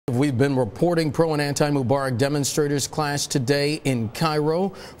we've been reporting pro and anti-Mubarak demonstrators clashed today in Cairo.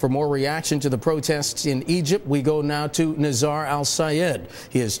 For more reaction to the protests in Egypt, we go now to Nezar AlSayyad.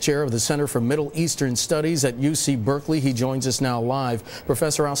 He is chair of the Center for Middle Eastern Studies at UC Berkeley. He joins us now live.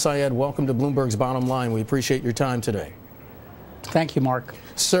 Professor AlSayyad, welcome to Bloomberg's Bottom Line. We appreciate your time today. Thank you, Mark.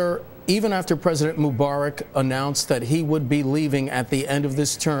 Sir, even after President Mubarak announced that he would be leaving at the end of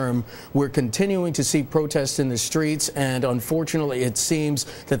this term, we're continuing to see protests in the streets, and unfortunately it seems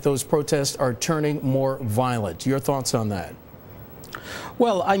that those protests are turning more violent. Your thoughts on that?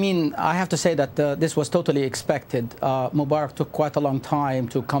 Well, I mean, I have to say that this was totally expected. Mubarak took quite a long time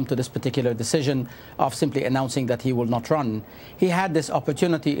to come to this particular decision of simply announcing that he will not run. He had this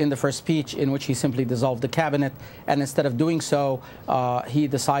opportunity in the first speech in which he simply dissolved the cabinet, and instead of doing so, he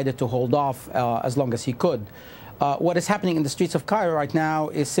decided to hold off as long as he could. What is happening in the streets of Cairo right now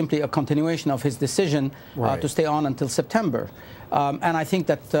is simply a continuation of his decision to stay on until September. And I think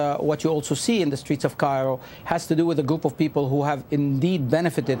that what you also see in the streets of Cairo has to do with a group of people who have indeed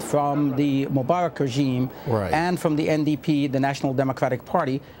benefited from the Mubarak regime and from the NDP, the National Democratic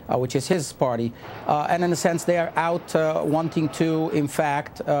Party, which is his party. And in a sense, they are out wanting to, in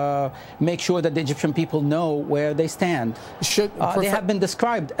fact, make sure that the Egyptian people know where they stand. They have been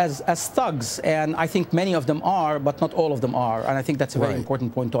described as thugs, and I think many of them are, but not all of them are. And I think that's a very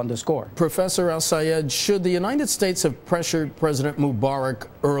important point to underscore. Professor AlSayyad, should the United States have pressured President Mubarak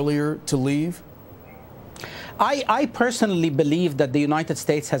earlier to leave? I personally believe that the United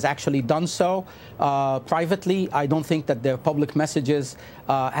States has actually done so privately. I don't think that their public messages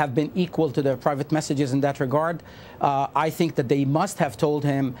have been equal to their private messages in that regard. I think that they must have told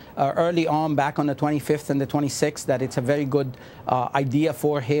him early on, back on the 25th and the 26th, that it's a very good idea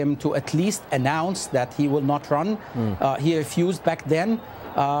for him to at least announce that he will not run. He refused back then.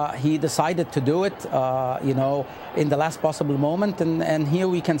 He decided to do it, you know, in the last possible moment, and here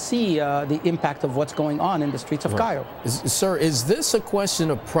we can see the impact of what's going on in the streets of Cairo. Sir, is this a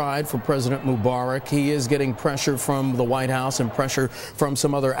question of pride for President Mubarak? He is getting pressure from the White House and pressure from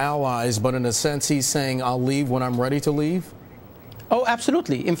some other allies, but in a sense he's saying, I'll leave when I'm ready to leave? Oh,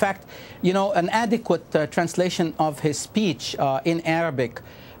 absolutely. In fact, you know, an adequate translation of his speech in Arabic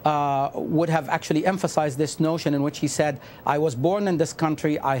would have actually emphasized this notion in which he said, I was born in this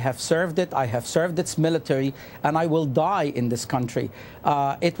country, I have served it, I have served its military, and I will die in this country.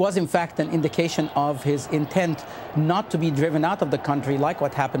 It was, in fact, an indication of his intent not to be driven out of the country like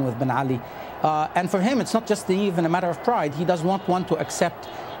what happened with Ben Ali. And for him, it's not just even a matter of pride. He does not want to accept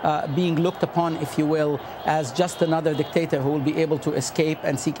being looked upon, if you will, as just another dictator who will be able to escape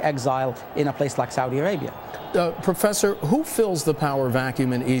and seek exile in a place like Saudi Arabia. Professor, who fills the power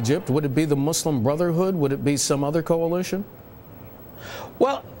vacuum in Egypt? Would it be the Muslim Brotherhood? Would it be some other coalition?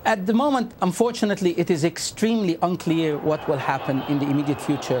 Well, at the moment, unfortunately, it is extremely unclear what will happen in the immediate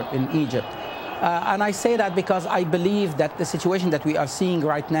future in Egypt. And I say that because I believe that the situation that we are seeing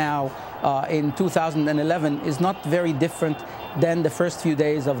right now in 2011 is not very different than the first few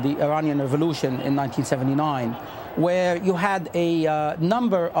days of the Iranian Revolution in 1979, where you had a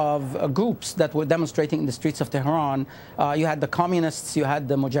number of groups that were demonstrating in the streets of Tehran. You had the communists, you had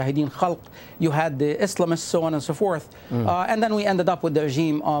the Mujahideen Khalq, you had the Islamists, so on and so forth. And then we ended up with the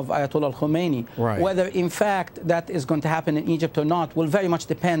regime of Ayatollah Khomeini. Whether, in fact, that is going to happen in Egypt or not will very much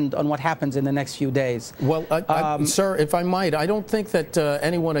depend on what happens in the next few days. Well, sir, if I might, I don't think that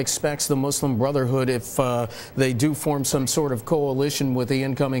anyone expects the Muslim Brotherhood, if they do form some sort of coalition with the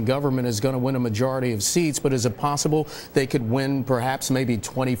incoming government, is going to win a majority of seats, but is it possible they could win perhaps maybe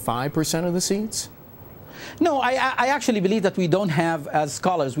 25% of the seats? No, I actually believe that we don't have, as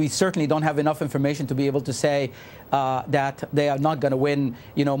scholars, we certainly don't have enough information to be able to say that they are not going to win,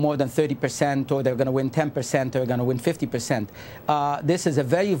 you know, more than 30%, or they're going to win 10%, or they're going to win 50%. This is a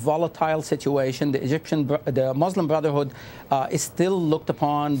very volatile situation. The Muslim Brotherhood is still looked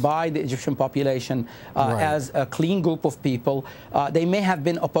upon by the Egyptian population as a clean group of people. They may have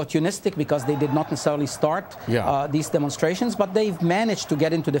been opportunistic because they did not necessarily start these demonstrations, but they've managed to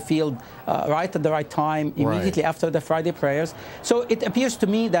get into the field right at the right time, immediately after the Friday prayers. So it appears to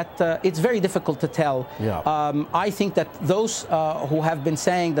me that it's very difficult to tell. I think that those who have been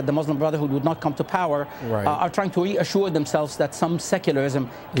saying that the Muslim Brotherhood would not come to power are trying to reassure themselves that some secularism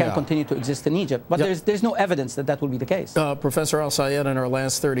can continue to exist in Egypt. But there's no evidence that that will be the case. Professor AlSayyad, in our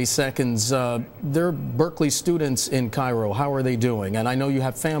last 30 seconds, there are Berkeley students in Cairo. How are they doing? And I know you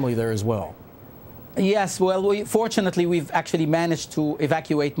have family there as well. Yes, well, fortunately, we've actually managed to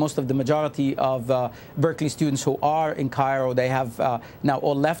evacuate most of the majority of Berkeley students who are in Cairo. They have now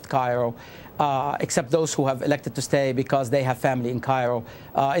all left Cairo. except those who have elected to stay because they have family in Cairo.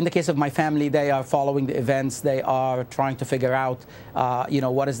 In the case of my family, they are following the events. They are trying to figure out,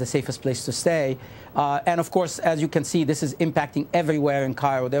 what is the safest place to stay. And of course, as you can see, this is impacting everywhere in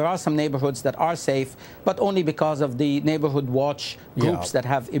Cairo. There are some neighborhoods that are safe, but only because of the neighborhood watch groups that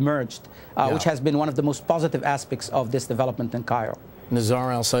have emerged, which has been one of the most positive aspects of this development in Cairo.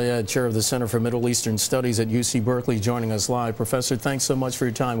 Nezar AlSayyad, Chair of the Center for Middle Eastern Studies at UC Berkeley, joining us live. Professor, thanks so much for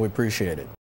your time. We appreciate it.